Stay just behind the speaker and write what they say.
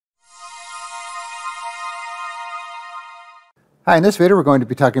Hi, in this video we're going to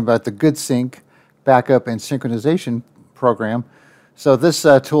be talking about the GoodSync backup and synchronization program. So this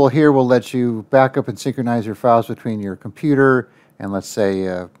tool here will let you backup and synchronize your files between your computer and, let's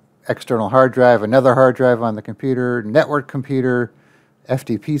say, external hard drive, another hard drive on the computer, network computer,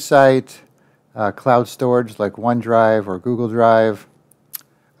 FTP site, cloud storage like OneDrive or Google Drive,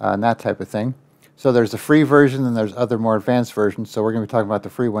 and that type of thing. So there's a free version and there's other more advanced versions. So we're going to be talking about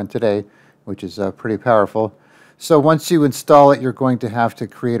the free one today, which is pretty powerful. So once you install it, you're going to have to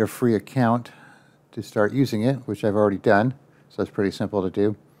create a free account to start using it, which I've already done. So it's pretty simple to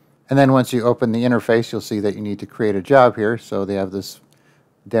do. And then once you open the interface, you'll see that you need to create a job here. So they have this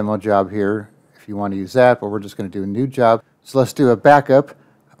demo job here if you want to use that, but we're just going to do a new job. So let's do a backup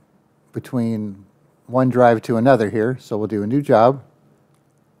between one drive to another here. So we'll do a new job.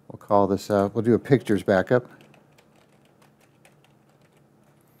 We'll call this, we'll do a pictures backup.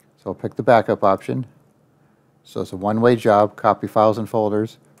 So I'll pick the backup option. So it's a one-way job, copy files and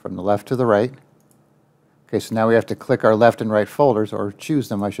folders from the left to the right. Okay, so now we have to click our left and right folders, or choose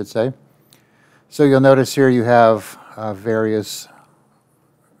them, I should say. So you'll notice here you have various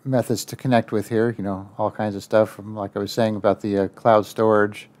methods to connect with here, you know, all kinds of stuff, from, like I was saying, about the cloud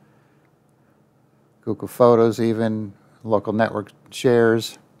storage, Google Photos even, local network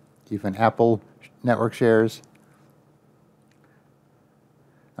shares, even Apple network shares.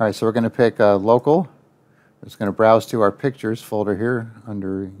 All right, so we're going to pick local. We're just going to browse to our pictures folder here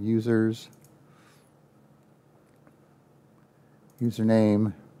under users,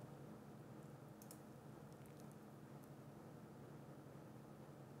 username,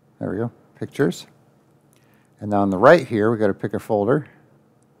 there we go, pictures. And now on the right here, we've got to pick a folder.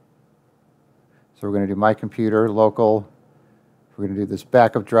 So we're going to do my computer, local. We're going to do this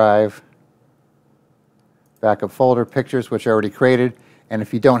backup drive, backup folder, pictures, which I already created. And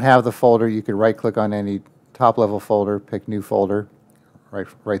if you don't have the folder, you could right-click on any top-level folder, pick new folder,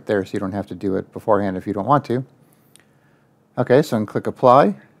 right there, so you don't have to do it beforehand if you don't want to. Okay, so I'm going to click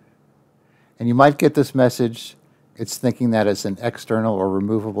Apply. And you might get this message. It's thinking that it's an external or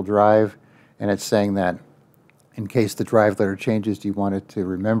removable drive, and it's saying that in case the drive later changes, do you want it to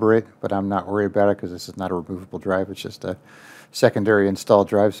remember it? But I'm not worried about it because this is not a removable drive. It's just a secondary installed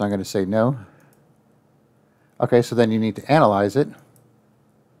drive, so I'm going to say no. Okay, so then you need to analyze it.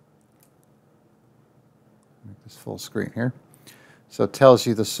 Make this full screen here. So it tells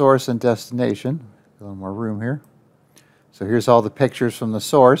you the source and destination. A little more room here. So here's all the pictures from the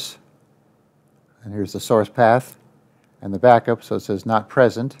source. And here's the source path and the backup. So it says not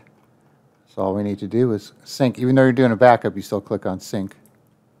present. So all we need to do is sync. Even though you're doing a backup, you still click on sync.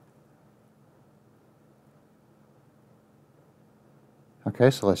 Okay,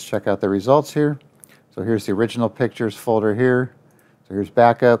 so let's check out the results here. So here's the original pictures folder here. So here's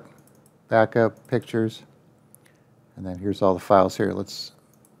backup, backup, pictures. And then here's all the files here. Let's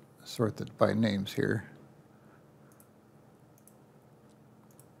sort it by names here.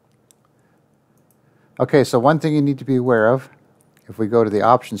 Okay, so one thing you need to be aware of, if we go to the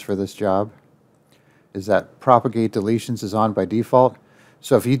options for this job, is that propagate deletions is on by default.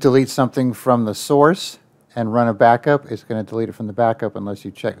 So if you delete something from the source and run a backup, it's going to delete it from the backup unless you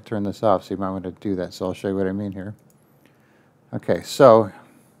turn this off. So you might want to do that. So I'll show you what I mean here. Okay, so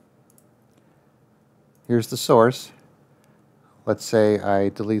here's the source. Let's say I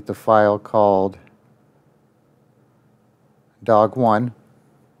delete the file called dog1. And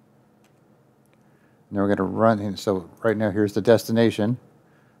then we're going to run, and so right now here's the destination.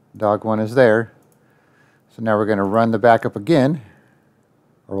 Dog1 is there. So now we're going to run the backup again,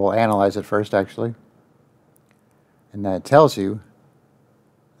 or we'll analyze it first actually. And that tells you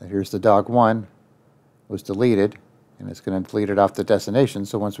that here's the dog1 was deleted, and it's going to delete it off the destination.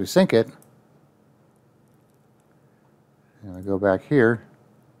 So once we sync it, and we go back here,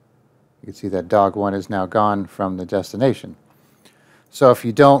 you can see that dog1 is now gone from the destination. So if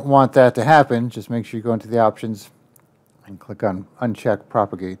you don't want that to happen, just make sure you go into the options and click on uncheck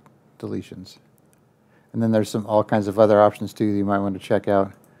propagate deletions. And then there's all kinds of other options too that you might want to check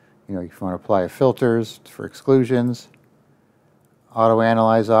out. You know, if you want to apply filters for exclusions, auto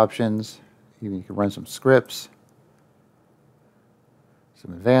analyze options, even you can run some scripts.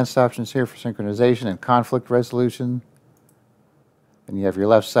 Some advanced options here for synchronization and conflict resolution. And you have your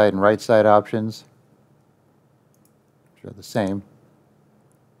left side and right side options, which are the same.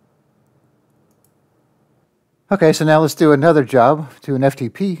 Okay, so now let's do another job to an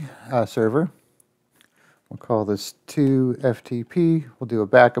FTP server. We'll call this to FTP. We'll do a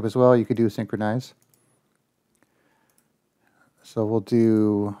backup as well. You could do synchronize. So we'll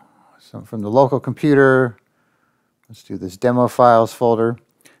do some from the local computer. Let's do this demo files folder.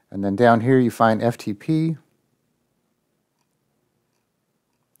 And then down here you find FTP.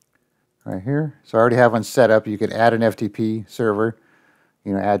 right here. So I already have one set up. You could add an FTP server,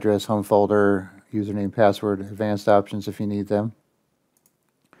 address, home folder, username, password, advanced options if you need them.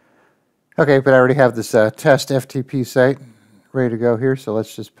 Okay, but I already have this test FTP site ready to go here. So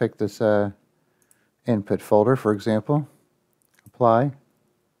let's just pick this input folder, for example. Apply. And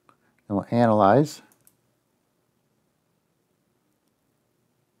we'll analyze.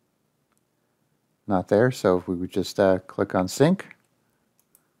 Not there, so if we would just click on sync.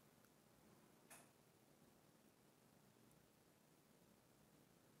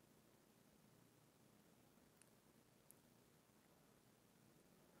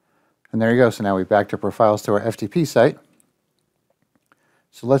 And there you go. So now we backed up our files to our FTP site.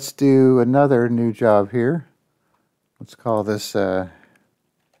 So let's do another new job here. Let's call this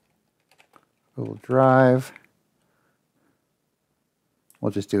Google Drive.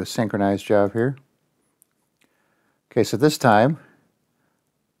 We'll just do a synchronized job here. Okay, so this time,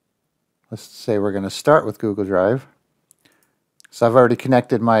 let's say we're going to start with Google Drive. So I've already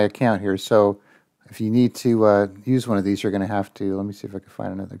connected my account here. So if you need to use one of these, you're going to have to, let me see if I can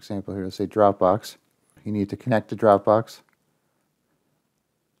find another example here. Let's say Dropbox. You need to connect to Dropbox.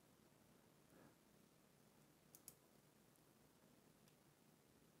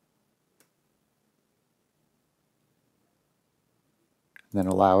 And then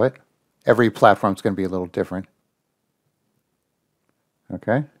allow it. Every platform is going to be a little different.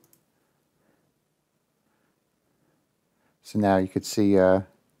 Okay. So now you could see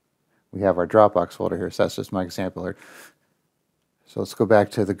we have our Dropbox folder here. So that's just my example here. So let's go back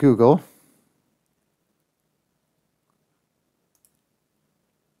to the Google.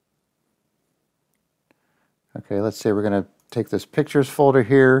 Okay, let's say we're going to take this pictures folder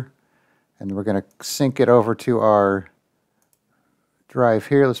here, and we're going to sync it over to our drive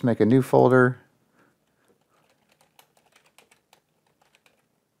here. Let's make a new folder.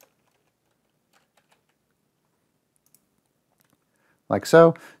 Like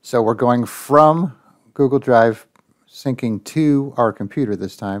so. So we're going from Google Drive syncing to our computer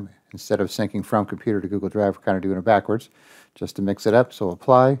this time. Instead of syncing from computer to Google Drive, we're kind of doing it backwards just to mix it up. So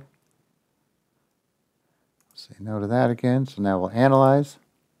apply. Say no to that again. So now we'll analyze.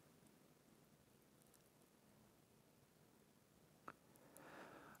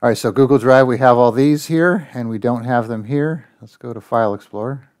 All right, so Google Drive, we have all these here, and we don't have them here. Let's go to File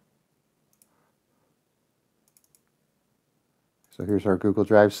Explorer. So here's our Google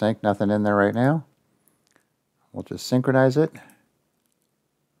Drive sync, nothing in there right now. We'll just synchronize it.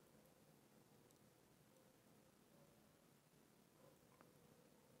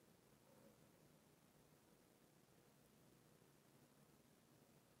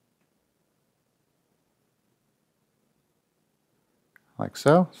 Like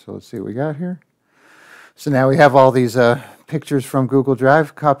so. So let's see what we got here. So now we have all these pictures from Google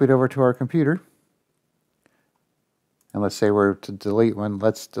Drive copied over to our computer. And let's say we're to delete one.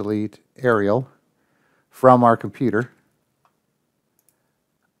 Let's delete Arial from our computer.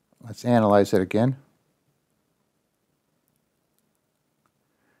 Let's analyze it again.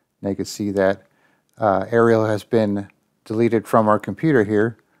 Now you can see that Arial has been deleted from our computer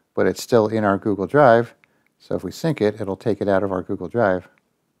here, but it's still in our Google Drive. So if we sync it, it'll take it out of our Google Drive.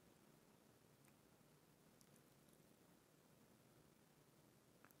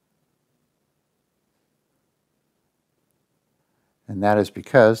 And that is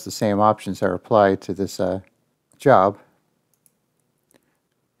because the same options are applied to this job.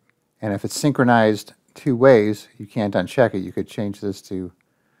 And if it's synchronized two ways, you can't uncheck it. You could change this to,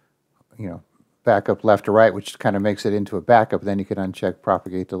 backup left to right, which kind of makes it into a backup. Then you could uncheck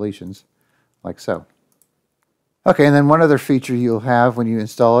propagate deletions, like so. Okay, and then one other feature you'll have when you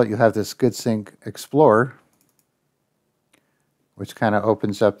install it, you'll have this GoodSync Explorer, which kind of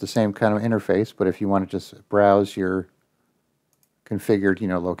opens up the same kind of interface, but if you want to just browse your configured,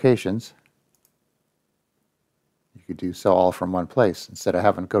 locations, you could do so all from one place instead of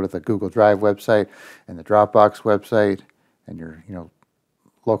having to go to the Google Drive website and the Dropbox website and your,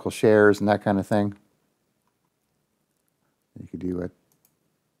 local shares and that kind of thing. You could do a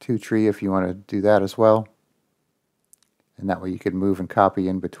two-tree if you want to do that as well. And that way you could move and copy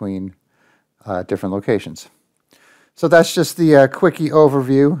in between different locations. So that's just the quickie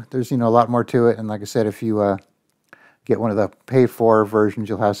overview. There's, a lot more to it. And like I said, if you get one of the pay-for versions,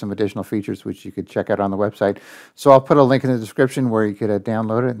 you'll have some additional features which you could check out on the website. So I'll put a link in the description where you could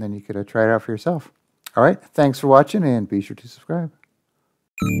download it, and then you could try it out for yourself. All right, thanks for watching, and be sure to subscribe.